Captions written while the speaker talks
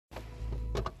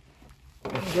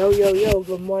Yo, yo, yo,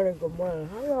 good morning, good morning.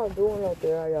 How y'all doing out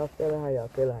there? How y'all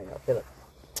feeling?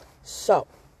 So,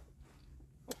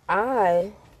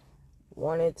 I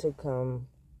wanted to come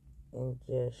and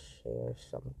just share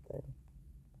something.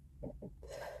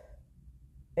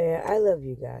 And I love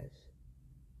you guys.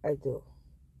 I do.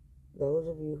 Those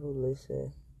of you who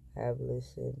listen, have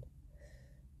listened,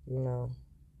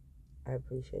 I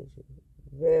appreciate you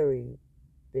very,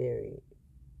 very,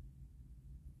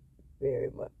 very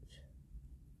much.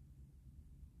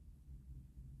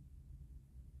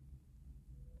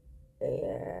 And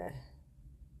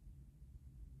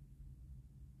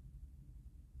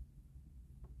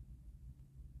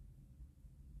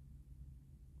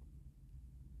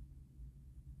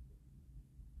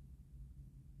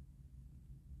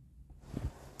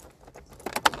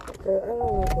I don't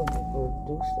know when people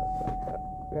do stuff like that.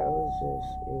 That was just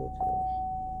irritating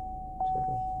to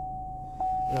me.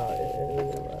 No, it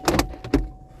really was.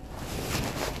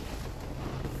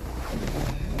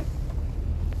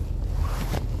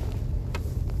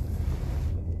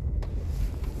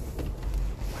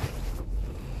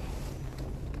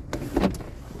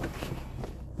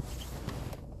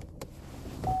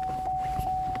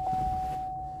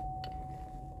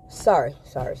 Sorry.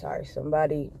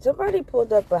 Somebody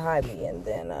pulled up behind me and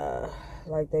then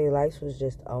like their lights was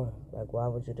just on. Like, why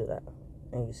would you do that?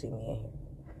 And you see me in here.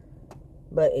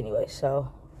 But anyway,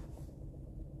 so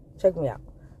check me out.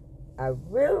 I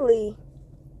really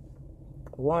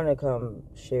want to come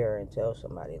share and tell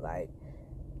somebody like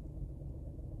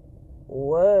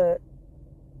what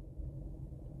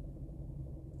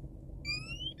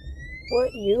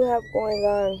you have going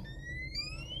on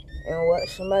and what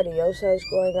somebody else has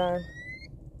going on.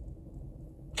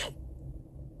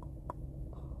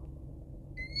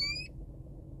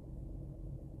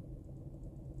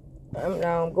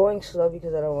 Now I'm going slow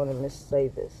because I don't want to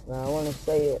missay this. Now I want to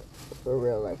say it for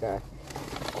real, like I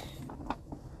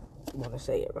want to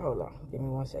say it. Hold on, give me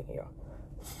 1 second, y'all.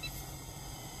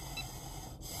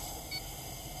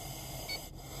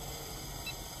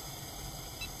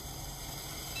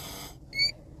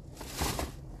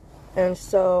 And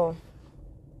so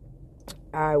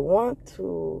I want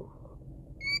you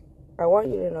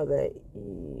to know that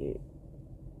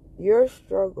your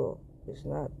struggle is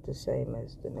not the same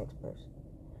as the next person,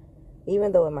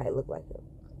 even though it might look like it.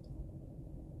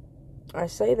 I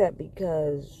say that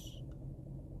because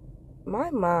my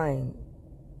mind,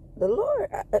 the Lord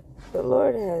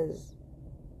has,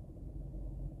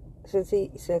 since he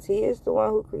is the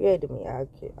one who created me, I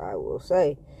will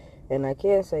say, and I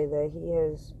can say that he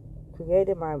has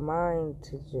created my mind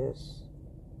to just,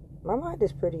 my mind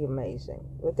is pretty amazing,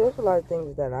 but there's a lot of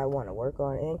things that I want to work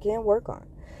on and can work on,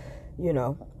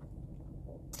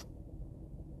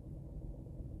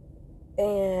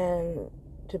 and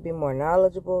to be more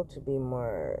knowledgeable, to be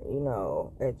more,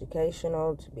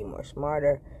 educational, to be more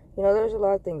smarter. There's a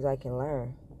lot of things I can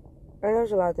learn, and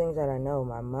there's a lot of things that I know.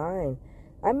 My mind,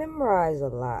 I memorize a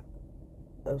lot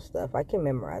of stuff. I can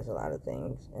memorize a lot of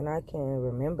things, and I can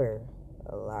remember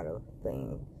a lot of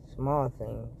things, small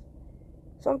things.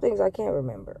 Some things I can't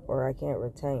remember or I can't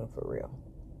retain for real.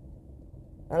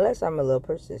 Unless I'm a little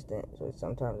persistent, so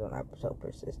sometimes I'm not so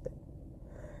persistent.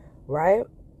 Right?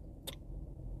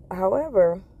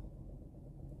 However,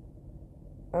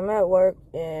 I'm at work,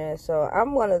 and so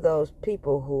I'm one of those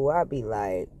people who I be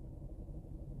like,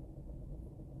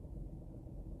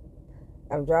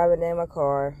 I'm driving in my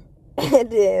car, and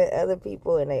then other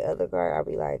people in their other car, I'll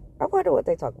be like, I wonder what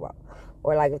they talk about.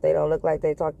 Or like if they don't look like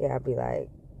they talking, I'll be like,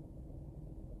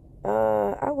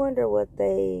 I wonder why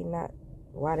they not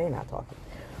talking.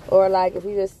 Or like if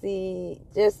you just see,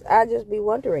 I just be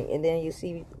wondering, and then you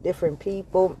see different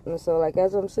people, and so like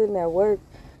as I'm sitting at work,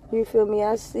 you feel me,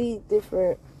 I see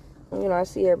different, I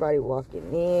see everybody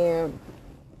walking in,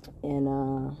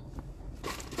 and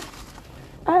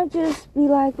I just be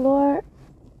like, Lord,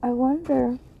 I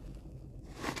wonder,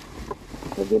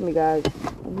 forgive me guys,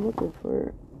 I'm looking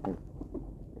for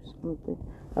something.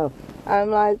 Oh,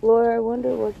 I'm like, Lord, I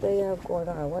wonder what they have going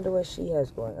on. I wonder what she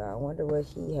has going on. I wonder what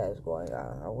he has going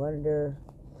on. I wonder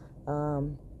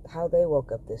how they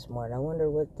woke up this morning. I wonder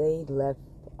what they left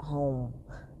home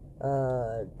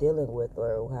dealing with,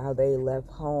 or how they left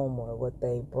home, or what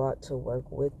they brought to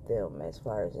work with them as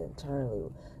far as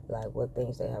internally, like what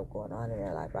things they have going on in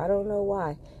their life. I don't know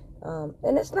why.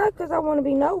 And it's not because I want to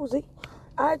be nosy.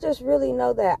 I just really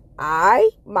know that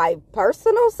my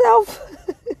personal self,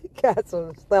 got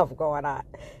some stuff going on.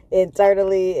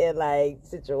 internally in like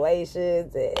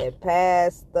situations and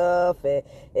past stuff.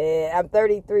 And I'm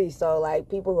 33, so like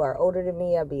people who are older than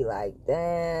me, I'd be like,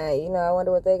 dang, I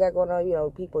wonder what they got going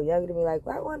on. People younger than me, like,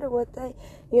 I wonder what they,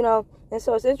 And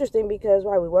so it's interesting because,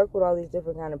 right, we work with all these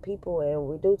different kind of people and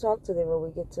we do talk to them and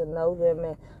we get to know them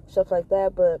and stuff like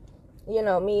that. But,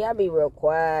 me, I be real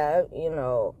quiet.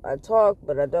 I talk,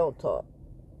 but I don't talk.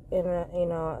 And,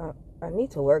 I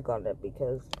need to work on that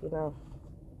because,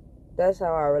 that's how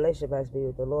our relationship has to be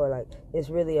with the Lord. Like, it's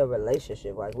really a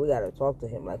relationship. Like, we got to talk to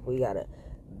him. Like, we got to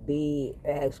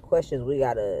ask questions. We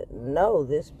got to know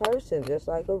this person just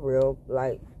like a real,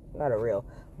 like, not a real,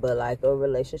 but like a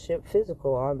relationship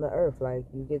physical on the earth. Like,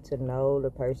 you get to know the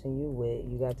person you with.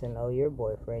 You got to know your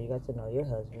boyfriend. You got to know your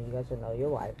husband. You got to know your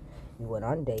wife. You went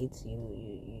on dates. You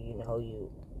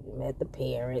met the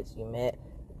parents. You met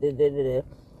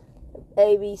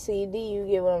A, B, C, D. You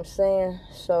get what I'm saying?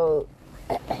 So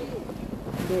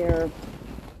there,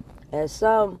 at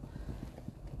some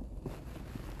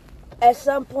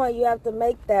point, you have to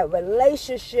make that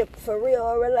relationship for real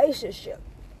a relationship.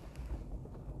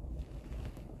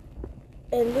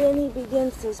 And then he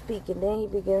begins to speak, and then he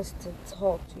begins to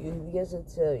talk to you. He begins to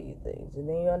tell you things. And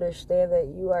then you understand that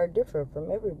you are different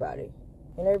from everybody.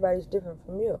 And everybody's different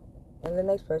from you. And the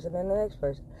next person, and the next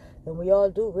person. And we all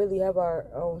do really have our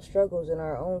own struggles and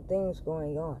our own things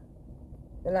going on.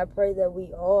 And I pray that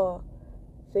we all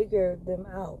figure them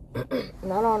out.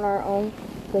 Not on our own,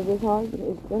 because it's hard.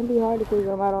 It's going to be hard to figure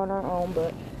them out on our own.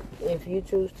 But if you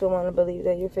choose to want to believe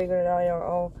that you're figuring it out on your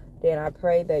own, then I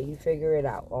pray that you figure it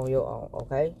out on your own,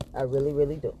 okay? I really,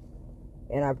 really do.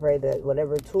 And I pray that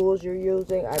whatever tools you're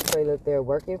using, I pray that they're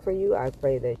working for you. I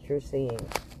pray that you're seeing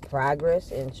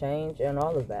progress and change and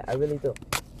all of that. I really do.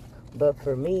 But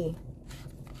for me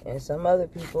and some other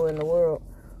people in the world,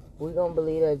 we're going to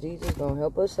believe that Jesus is going to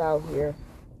help us out here,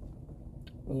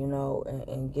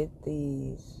 and get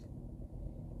these,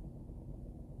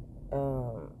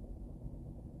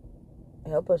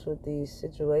 help us with these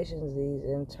situations, these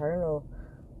internal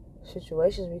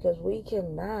situations, because we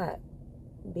cannot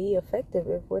be effective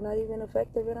if we're not even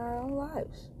effective in our own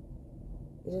lives.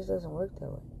 It just doesn't work that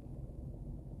way.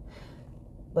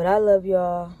 But I love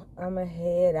y'all. I'm going to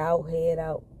head out.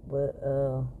 But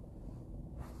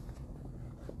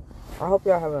I hope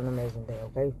y'all have an amazing day,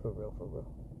 okay? For real.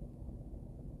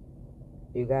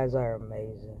 You guys are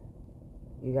amazing.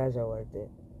 You guys are worth it.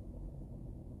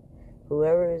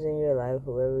 Whoever is in your life,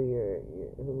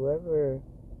 whoever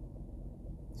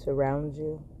surrounds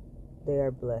you, they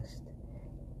are blessed.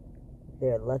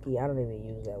 They're lucky. I don't even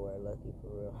use that word lucky for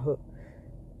real.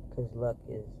 Because luck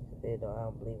is, I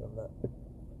don't believe in luck.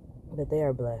 But they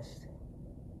are blessed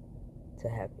to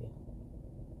have you.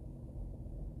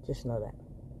 Just know that.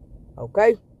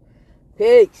 Okay?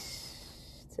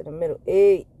 Peace. To the Middle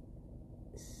East.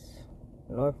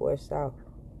 North, West, South.